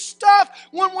good stuff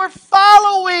when we're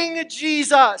following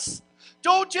Jesus.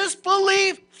 Don't just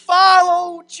believe,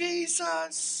 follow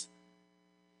Jesus.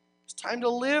 It's time to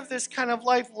live this kind of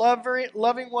life,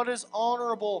 loving what is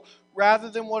honorable rather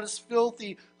than what is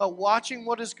filthy, watching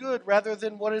what is good rather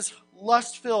than what is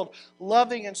lust-filled,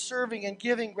 loving and serving and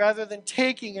giving rather than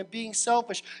taking and being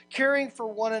selfish, caring for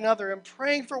one another and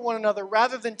praying for one another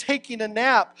rather than taking a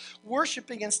nap,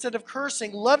 worshiping instead of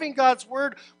cursing, loving God's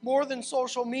word more than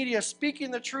social media, speaking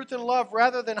the truth in love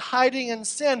rather than hiding in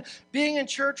sin, being in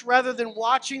church rather than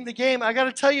watching the game. I got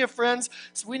to tell you, friends,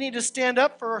 we need to stand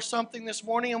up for something this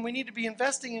morning, and we need to be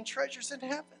investing in treasures in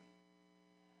heaven.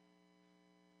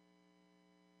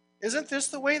 Isn't this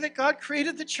the way that God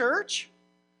created the church?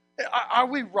 Are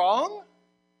we wrong?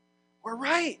 We're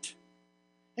right.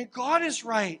 And God is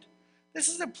right. This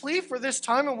is a plea for this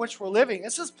time in which we're living.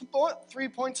 This is 3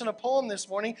 points in a poem this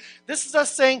morning. This is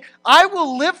us saying, I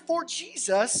will live for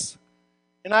Jesus,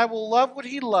 and I will love what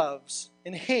he loves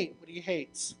and hate what he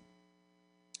hates.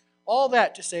 All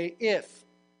that to say, if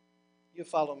you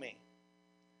follow me.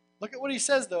 Look at what he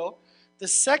says, though. The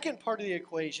second part of the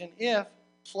equation, if,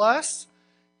 plus,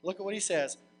 look at what he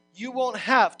says. You won't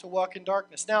have to walk in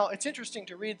darkness. Now, it's interesting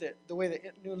to read the way the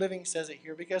New Living says it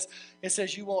here, because it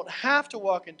says you won't have to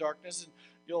walk in darkness, and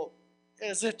you'll,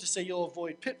 as if to say you'll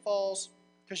avoid pitfalls,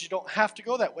 because you don't have to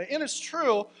go that way. And it's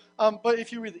true, but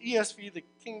if you read the ESV, the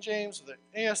King James, or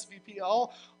the ASVP,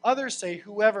 all others say,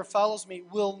 whoever follows me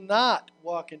will not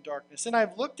walk in darkness. And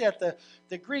I've looked at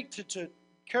the Greek to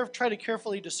try to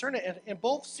carefully discern it, and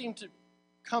both seem to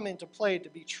come into play to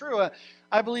be true.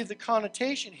 I believe the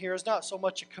connotation here is not so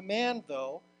much a command,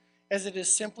 though, as it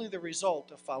is simply the result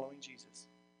of following Jesus.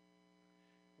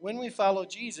 When we follow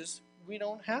Jesus, we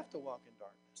don't have to walk in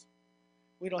darkness.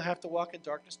 We don't have to walk in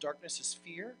darkness. Darkness is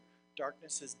fear.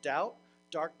 Darkness is doubt.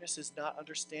 Darkness is not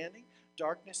understanding.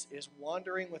 Darkness is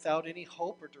wandering without any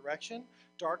hope or direction.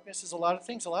 Darkness is a lot of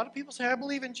things. A lot of people say, I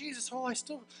believe in Jesus. Oh, I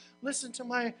still listen to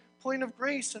my Point of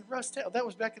Grace and Russ Taylor. That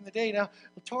was back in the day. Now,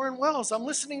 Torrin Wells, I'm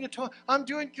listening to I'm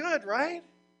doing good, right?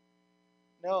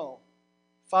 No.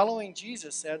 Following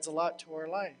Jesus adds a lot to our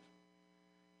life.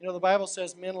 You know, the Bible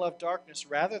says men love darkness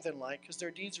rather than light because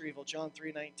their deeds are evil, John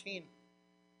 3:19.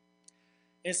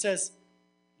 It says,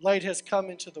 light has come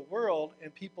into the world,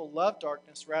 and people love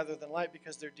darkness rather than light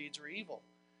because their deeds are evil.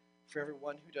 For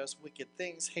everyone who does wicked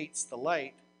things hates the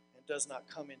light and does not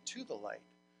come into the light,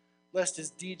 lest his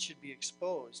deeds should be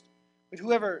exposed. But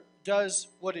whoever does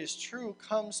what is true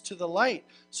comes to the light,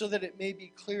 so that it may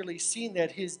be clearly seen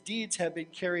that his deeds have been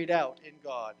carried out in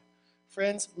God.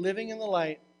 Friends, living in the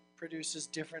light produces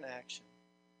different action.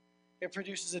 It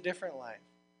produces a different life.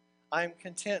 I am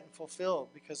content and fulfilled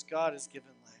because God has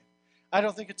given life. I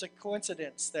don't think it's a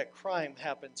coincidence that crime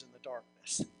happens in the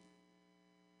darkness.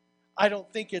 I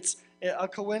don't think it's a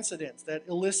coincidence that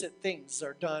illicit things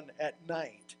are done at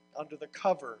night under the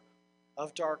cover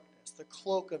of darkness, the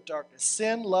cloak of darkness.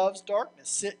 Sin loves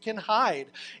darkness. It can hide.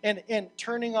 And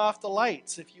turning off the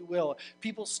lights, if you will.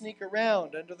 People sneak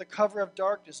around under the cover of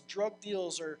darkness. Drug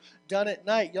deals are done at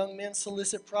night. Young men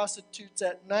solicit prostitutes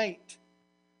at night.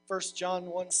 1 John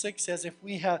 1:6 says, if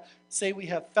we say we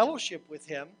have fellowship with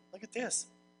him, look at this.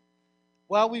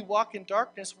 While we walk in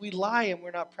darkness, we lie and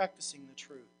we're not practicing the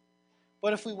truth.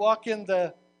 But if we walk in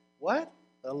the what?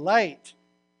 The light.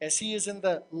 As he is in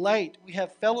the light, we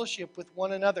have fellowship with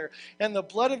one another. And the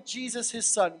blood of Jesus, his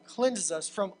son, cleanses us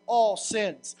from all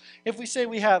sins. If we say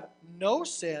we have no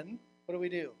sin, what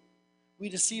do? We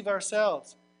deceive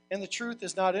ourselves, and the truth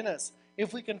is not in us.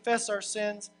 If we confess our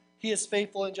sins, he is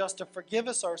faithful and just to forgive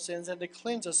us our sins and to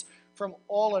cleanse us from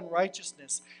all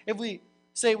unrighteousness. If we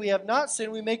say we have not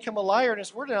sinned, we make him a liar in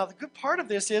his word. Now, the good part of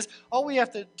this is all we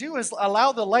have to do is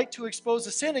allow the light to expose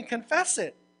the sin and confess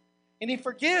it. And he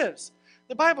forgives.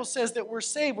 The Bible says that we're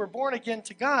saved, we're born again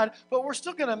to God, but we're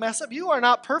still going to mess up. You are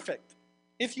not perfect.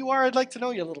 If you are, I'd like to know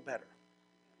you a little better.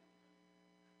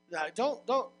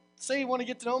 Don't say you want to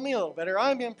get to know me a little better.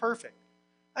 I'm imperfect.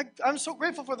 I'm so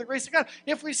grateful for the grace of God.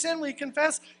 If we sin, we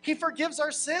confess. He forgives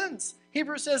our sins.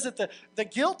 Hebrews says that the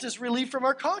guilt is relieved from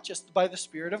our conscience by the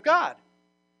Spirit of God.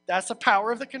 That's the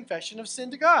power of the confession of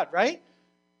sin to God, right?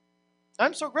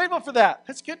 I'm so grateful for that.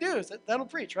 That's good news. That'll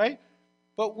preach, right?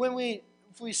 But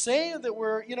if we say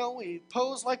that we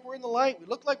pose like we're in the light, we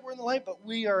look like we're in the light, but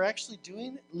we are actually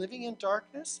living in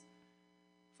darkness,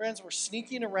 friends, we're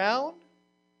sneaking around.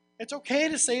 It's okay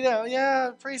to say that,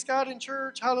 yeah, praise God in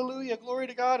church, hallelujah, glory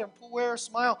to God, and wear a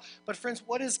smile. But friends,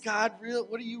 what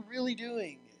are you really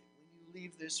doing when you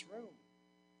leave this room?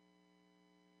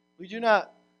 We do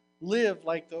not live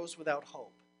like those without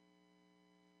hope.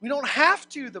 We don't have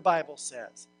to, the Bible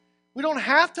says. We don't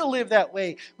have to live that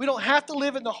way. We don't have to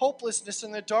live in the hopelessness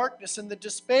and the darkness and the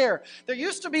despair. There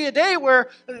used to be a day where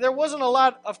there wasn't a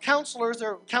lot of counselors.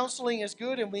 Counseling is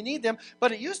good and we need them.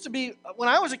 But it used to be, when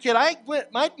I was a kid,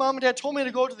 my mom and dad told me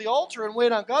to go to the altar and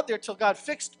wait on God there till God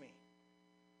fixed me.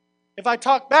 If I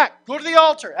talked back, go to the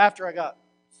altar after I got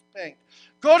spanked.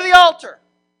 Go to the altar.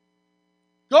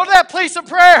 Go to that place of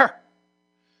prayer.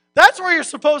 That's where you're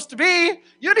supposed to be.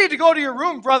 You need to go to your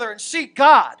room, brother, and seek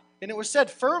God. And it was said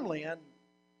firmly and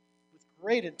with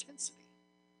great intensity.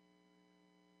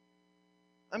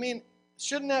 I mean,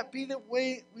 shouldn't that be the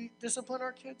way we discipline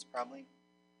our kids, probably?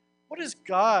 What does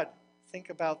God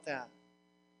think about that,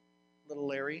 little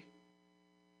Larry?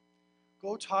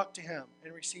 Go talk to him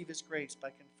and receive his grace by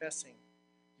confessing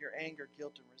your anger,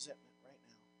 guilt, and resentment right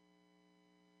now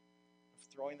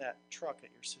of throwing that truck at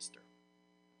your sister.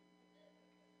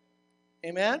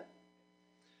 Amen?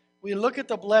 We look at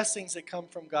the blessings that come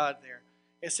from God there.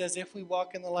 It says, if we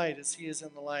walk in the light as he is in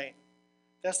the light.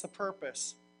 That's the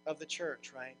purpose of the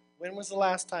church, right? When was the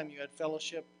last time you had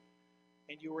fellowship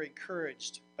and you were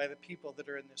encouraged by the people that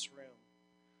are in this room?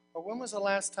 Or when was the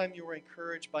last time you were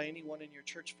encouraged by anyone in your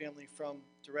church family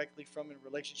directly from in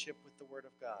relationship with the Word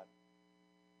of God?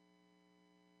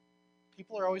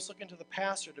 People are always looking to the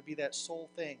pastor to be that sole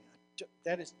thing.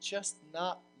 That is just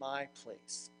not my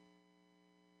place.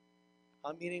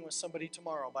 I'm meeting with somebody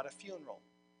tomorrow about a funeral.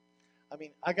 I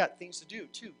mean, I got things to do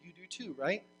too. You do too,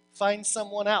 right? Find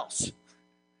someone else.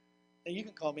 And you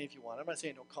can call me if you want. I'm not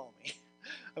saying don't call me.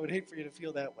 I would hate for you to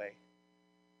feel that way.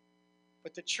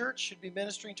 But the church should be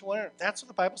ministering to one another. That's what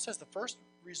the Bible says. The first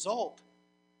result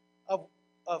of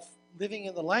living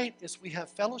in the light is we have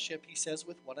fellowship, he says,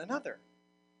 with one another.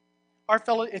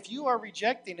 If you are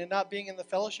rejecting and not being in the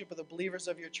fellowship of the believers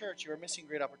of your church, you are missing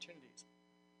great opportunities.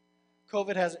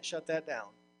 COVID hasn't shut that down.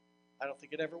 I don't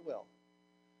think it ever will.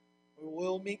 We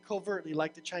will meet covertly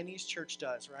like the Chinese church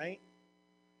does, right?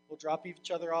 We'll drop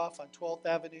each other off on 12th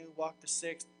Avenue, walk to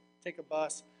 6th, take a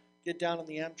bus, get down on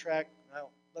the Amtrak. No,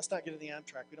 let's not get on the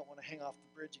Amtrak. We don't want to hang off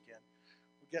the bridge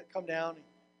again. Come down.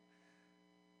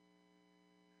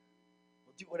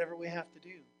 We'll do whatever we have to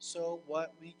do so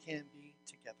what we can be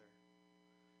together.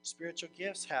 Spiritual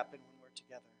gifts happen when we're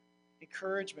together.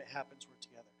 Encouragement happens when we're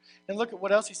together. And look at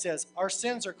what else he says. Our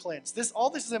sins are cleansed.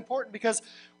 All this is important because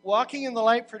walking in the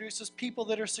light produces people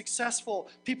that are successful,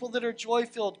 people that are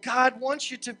joy-filled. God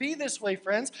wants you to be this way,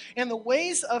 friends. And the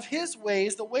ways of his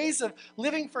ways, the ways of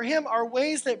living for him, are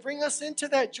ways that bring us into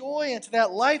that joy, into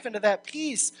that life, into that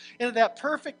peace, into that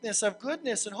perfectness of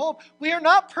goodness and hope. We are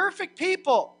not perfect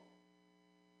people,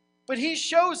 but he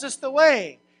shows us the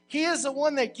way. He is the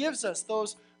one that gives us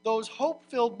those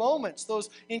hope-filled moments, those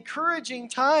encouraging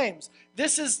times.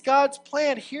 This is God's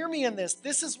plan. Hear me in this.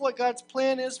 This is what God's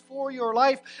plan is for your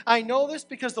life. I know this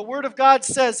because the Word of God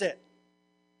says it.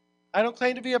 I don't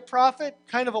claim to be a prophet,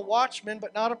 kind of a watchman,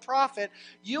 but not a prophet.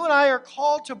 You and I are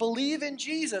called to believe in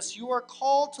Jesus. You are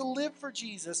called to live for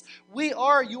Jesus. You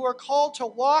are called to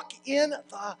walk in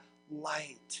the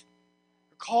light.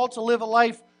 You're called to live a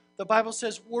life, the Bible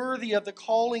says, worthy of the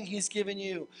calling he's given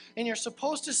you. And you're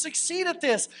supposed to succeed at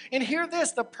this. And hear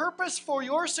this, the purpose for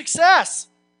your success,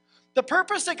 the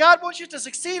purpose that God wants you to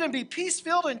succeed and be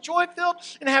peace-filled and joy-filled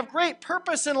and have great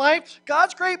purpose in life,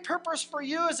 God's great purpose for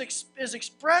you is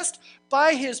expressed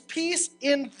by his peace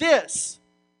in this.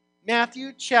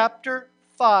 Matthew chapter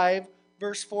 5,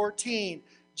 verse 14.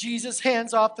 Jesus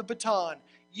hands off the baton.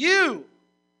 You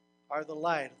are the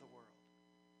light of the world.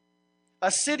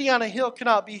 A city on a hill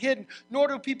cannot be hidden, nor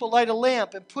do people light a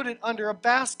lamp and put it under a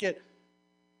basket,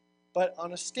 but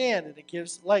on a stand, and it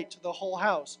gives light to the whole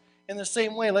house. In the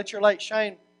same way, let your light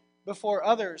shine before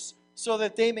others, so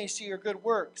that they may see your good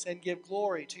works and give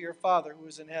glory to your Father who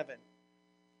is in heaven.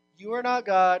 You are not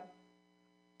God.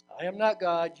 I am not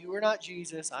God. You are not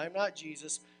Jesus. I am not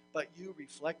Jesus. But you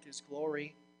reflect his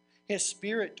glory. His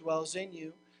Spirit dwells in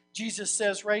you. Jesus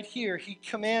says right here, he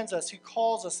commands us, he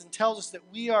calls us and tells us that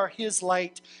we are his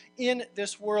light in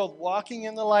this world. Walking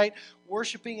in the light,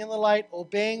 worshiping in the light,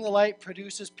 obeying the light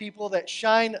produces people that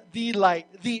shine the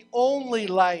light, the only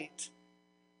light.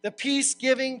 The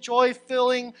peace-giving,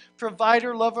 joy-filling,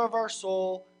 provider, lover of our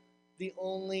soul, the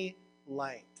only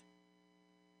light.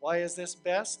 Why is this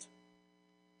best?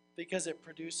 Because it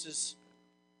produces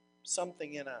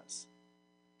something in us.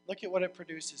 Look at what it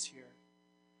produces here.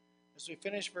 As we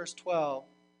finish verse 12,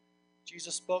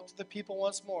 Jesus spoke to the people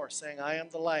once more, saying, I am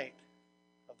the light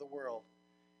of the world.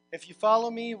 If you follow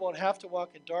me, you won't have to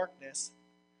walk in darkness,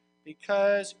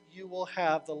 because you will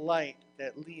have the light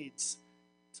that leads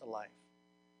to life.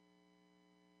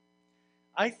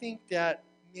 I think that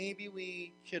maybe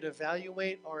we could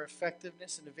evaluate our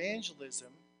effectiveness in evangelism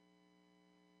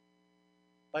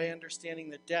by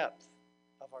understanding the depth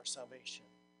of our salvation.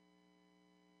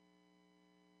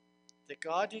 That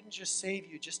God didn't just save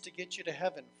you just to get you to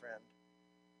heaven, friend.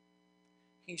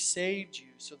 He saved you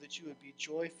so that you would be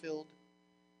joy-filled,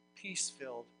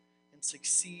 peace-filled, and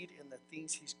succeed in the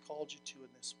things he's called you to in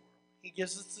this world. He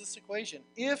gives us this equation.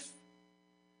 If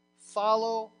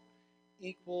follow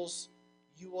equals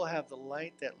you will have the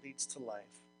light that leads to life.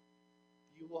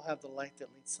 You will have the light that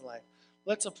leads to life.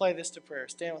 Let's apply this to prayer.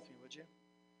 Stand with me, would you?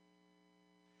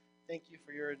 Thank you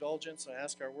for your indulgence. I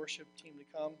ask our worship team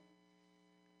to come.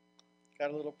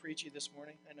 Got a little preachy this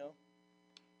morning, I know.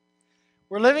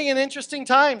 We're living in interesting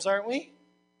times, aren't we?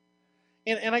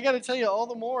 And I got to tell you, all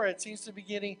the more it seems to be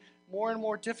getting more and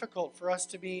more difficult for us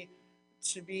to be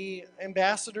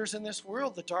ambassadors in this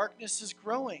world. The darkness is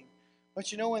growing.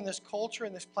 But you know, in this culture,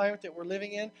 in this climate that we're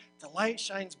living in, the light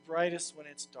shines brightest when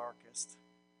it's darkest.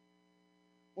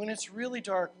 When it's really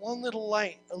dark, one little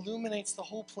light illuminates the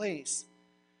whole place.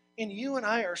 And you and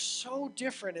I are so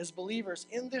different as believers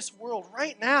in this world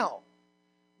right now.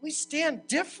 We stand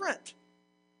different.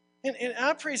 And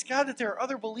I praise God that there are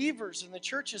other believers and the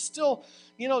church is still,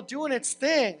 doing its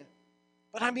thing.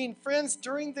 But I mean, friends,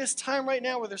 during this time right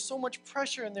now where there's so much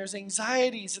pressure and there's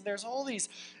anxieties and there's all these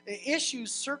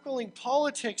issues circling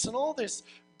politics and all this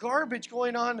garbage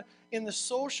going on in the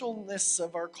socialness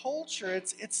of our culture,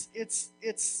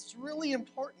 it's really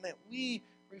important that we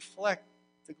reflect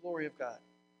the glory of God,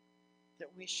 that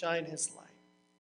we shine His light.